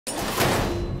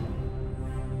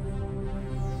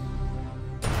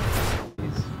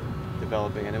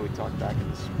developing? I know we talked back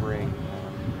in the spring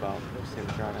about him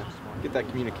trying to get that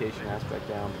communication aspect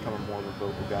down, becoming more of a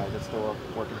vocal guy. That's still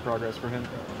a work in progress for him?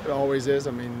 It always is.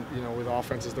 I mean, with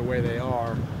offenses the way they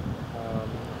are,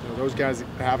 those guys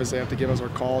obviously have to give us our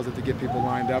calls, have to get people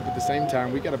lined up. At the same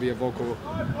time, we got to be a vocal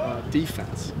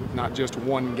defense, not just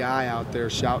one guy out there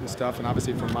shouting stuff. And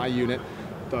obviously for my unit,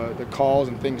 the calls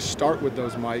and things start with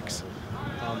those mics.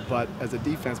 But as a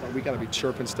defense, we got to be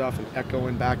chirping stuff and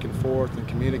echoing back and forth and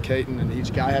communicating. And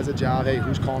each guy has a job. Hey,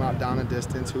 who's calling out down and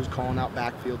distance? Who's calling out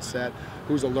backfield set?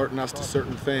 Who's alerting us to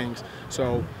certain things?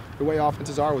 So the way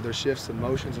offenses are with their shifts and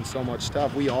motions and so much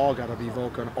stuff, we all got to be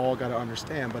vocal and all got to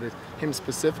understand. But him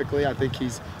specifically, I think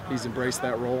he's embraced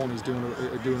that role and he's doing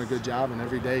a good job. And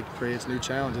every day creates new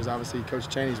challenges. Obviously,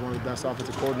 Coach Chaney's one of the best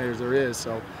offensive coordinators there is.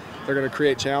 So they're going to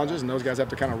create challenges, and those guys have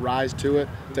to kind of rise to it,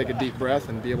 take a deep breath,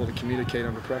 and be able to communicate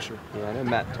under pressure. Yeah, I know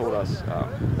Matt told us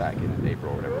back in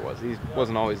April or whatever it was, he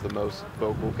wasn't always the most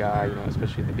vocal guy,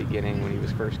 especially at the beginning when he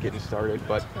was first getting started.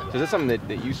 But so is that something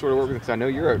that you sort of work with? Because I know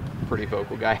you're a pretty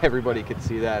vocal guy. Everybody could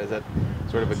see that. Is that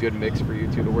sort of a good mix for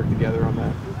you two to work together on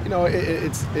that?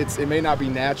 It may not be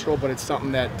natural, but it's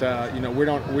something that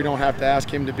we don't have to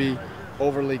ask him to be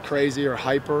overly crazy or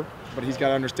hyper. But he's got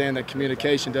to understand that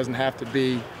communication doesn't have to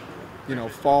be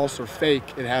false or fake.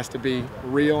 It has to be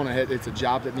real, and it's a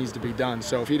job that needs to be done.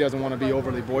 So if he doesn't want to be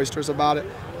overly boisterous about it,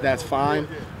 that's fine.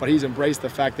 But he's embraced the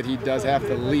fact that he does have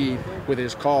to lead with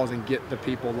his calls and get the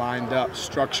people lined up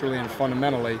structurally and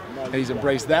fundamentally. And he's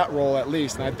embraced that role at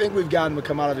least. And I think we've gotten him to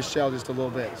come out of his shell just a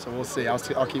little bit. So we'll see. I'll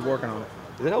keep working on it.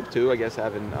 Does it help too, I guess,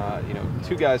 having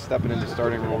two guys stepping into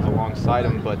starting roles alongside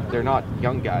him, but they're not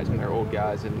young guys and they're old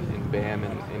guys in Bam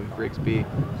and Grigsby?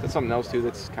 That's something else too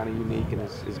that's kind of unique and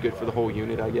is good for the whole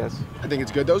unit, I guess. I think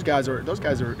it's good. Those guys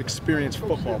are experienced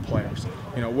football players.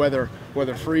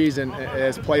 Whether Freeze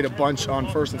has played a bunch on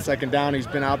first and second down, he's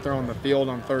been out there on the field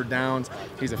on third downs.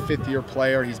 He's a fifth-year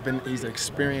player. He's an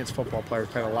experienced football player.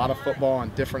 He's played a lot of football on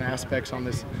different aspects in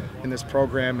this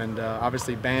program, and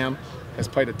obviously Bam has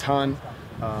played a ton.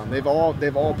 They've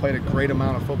all played a great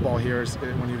amount of football here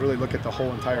when you really look at the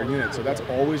whole entire unit. So that's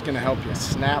always going to help you.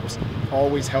 Snaps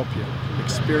always help you.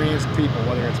 Experienced people,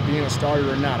 whether it's being a starter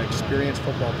or not, experienced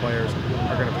football players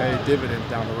are going to pay dividends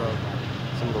down the road.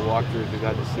 Some of the walkthroughs we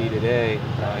got to see today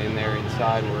in there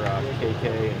inside were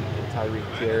KK and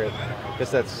Tyreek Jarrett. I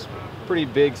guess that's pretty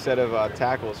big set of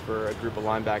tackles for a group of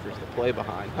linebackers to play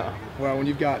behind. Well,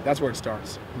 that's where it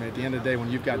starts. I mean, at the end of the day, when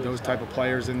you've got those type of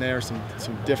players in there, some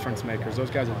difference makers. Those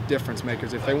guys are difference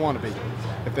makers if they want to be.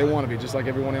 If they want to be, just like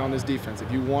everyone on this defense.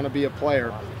 If you want to be a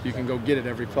player, you can go get it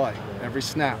every play, every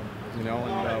snap. And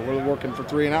we're working for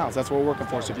 3 and outs. That's what we're working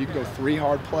for. So if you can go 3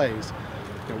 hard plays,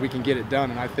 we can get it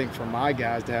done. And I think for my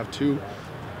guys to have 3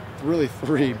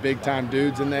 big-time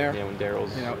dudes in there. Yeah, when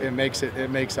Daryl's. It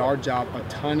makes our job a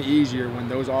ton easier when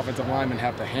those offensive linemen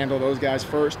have to handle those guys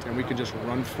first, and we can just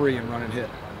run free and run and hit.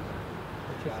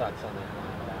 What's your thoughts on that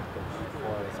linebacker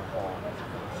core as a whole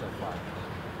so far?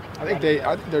 I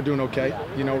think they're doing okay.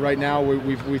 Right now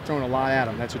we've thrown a lot at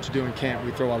them. That's what you do in camp.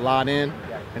 We throw a lot in,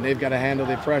 and they've got to handle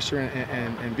the pressure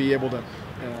and be able to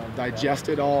digest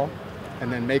it all,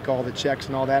 and then make all the checks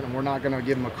and all that. And we're not going to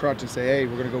give them a crutch and say, hey,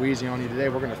 we're going to go easy on you today.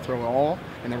 We're going to throw it all,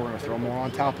 and then we're going to throw more on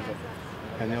top of it.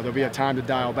 And there'll be a time to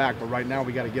dial back, but right now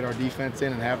we got to get our defense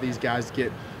in and have these guys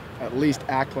get at least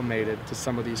acclimated to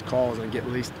some of these calls and get at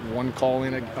least one call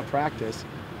in a practice.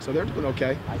 So they're doing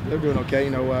okay. They're doing okay.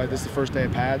 This is the first day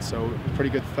of pads, so pretty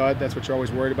good thud. That's what you're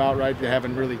always worried about, right? You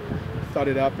haven't really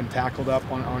thudded up and tackled up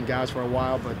on guys for a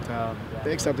while, but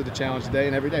they accepted the challenge today,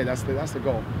 and every day that's the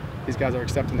goal. These guys are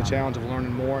accepting the challenge of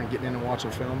learning more and getting in and watching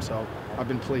film, so I've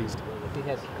been pleased. If you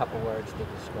had a couple words to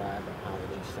describe it, how would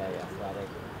you say? Athletic,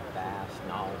 fast,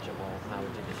 knowledgeable, how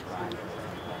would you describe it?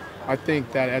 I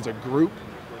think that as a group,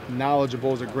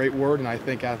 knowledgeable is a great word, and I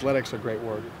think athletics are a great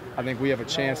word. I think we have a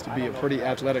chance to be a pretty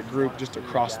athletic group just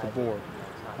across the board.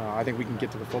 I think we can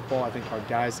get to the football. I think our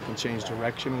guys can change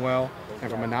direction well. And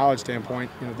from a knowledge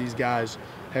standpoint, these guys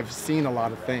have seen a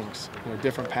lot of things.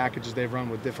 Different packages they've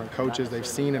run with different coaches. They've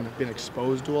seen and been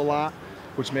exposed to a lot,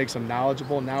 which makes them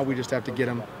knowledgeable. Now we just have to get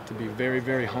them to be very,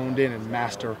 very honed in and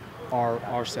master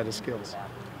our set of skills.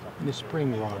 In the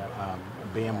spring, Rob,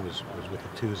 Bam was with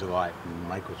the twos a lot, and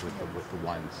Mike was with the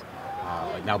ones.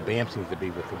 Like now, Bam seems to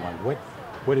be with the one.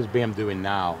 What is Bam doing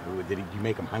now? Did you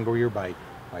make him hungrier by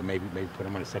maybe put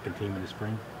him on a second team in the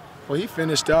spring? Well, he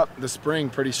finished up the spring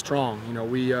pretty strong.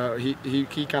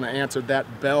 He kind of answered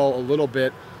that bell a little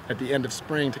bit at the end of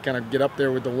spring to kind of get up there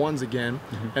with the ones again,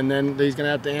 and then he's going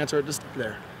to have to answer it to stay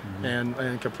there.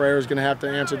 And Caprera is going to have to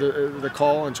answer the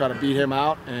call and try to beat him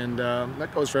out, and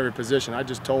that goes for every position. I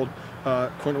just told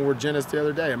Quentin Ward-Jennis the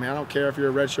other day. I mean, I don't care if you're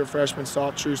a redshirt freshman,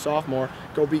 true sophomore,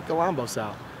 go beat Galambos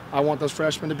out. I want those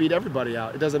freshmen to beat everybody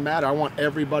out. It doesn't matter. I want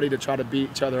everybody to try to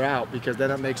beat each other out, because then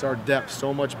it makes our depth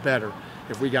so much better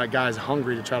if we got guys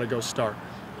hungry to try to go start.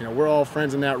 You know, we're all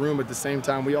friends in that room, but at the same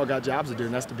time, we all got jobs to do,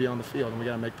 and that's to be on the field, and we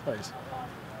got to make plays.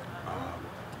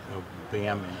 You know,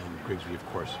 Bam and Grigsby, of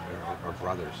course, are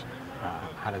brothers.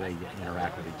 How do they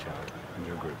interact with each other in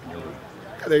your group, in your room?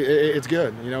 It's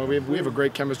good. You know, we have a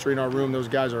great chemistry in our room. Those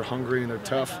guys are hungry and they're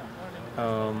tough.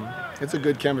 It's a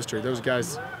good chemistry. Those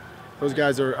guys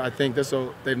are, I think,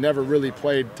 they've never really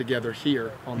played together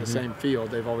here on the same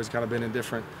field. They've always kind of been in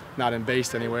different, not in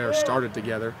base anyway, or started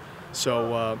together.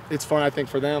 So it's fun, I think,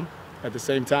 for them. At the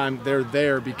same time, they're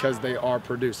there because they are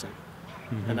producing,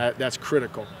 and that's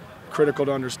critical. Critical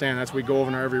to understand. That's we go over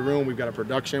in our every room. We've got a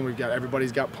production.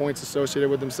 Everybody's got points associated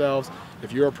with themselves.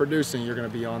 If you're producing, you're going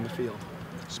to be on the field.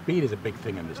 Speed is a big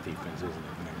thing in this defense, isn't it?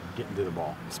 You know, getting to the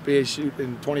ball. Speed shoot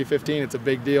in 2015, it's a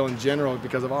big deal in general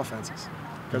because of offenses.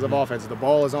 Because of offenses. The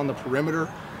ball is on the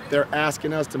perimeter. They're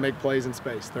asking us to make plays in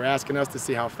space. They're asking us to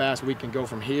see how fast we can go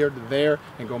from here to there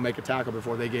and go make a tackle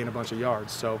before they gain a bunch of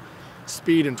yards. So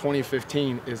speed in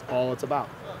 2015 is all it's about.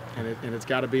 And it's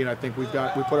got to be, and I think we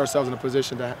put ourselves in a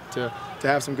position to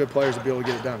have some good players to be able to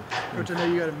get it done. Coach, I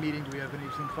know you got a meeting. Do we have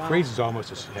anything final? Freeze is almost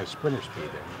has sprinter speed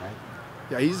there, right?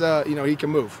 Yeah, he's you know, he can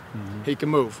move. He can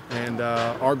move, and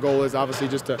our goal is obviously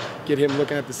just to get him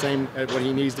looking at what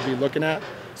he needs to be looking at.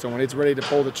 So when it's ready to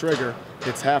pull the trigger,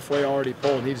 it's halfway already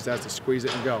pulled, and he just has to squeeze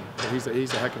it and go. But he's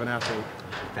a heck of an athlete.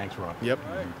 Thanks, Rob. Yep.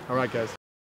 All right, guys.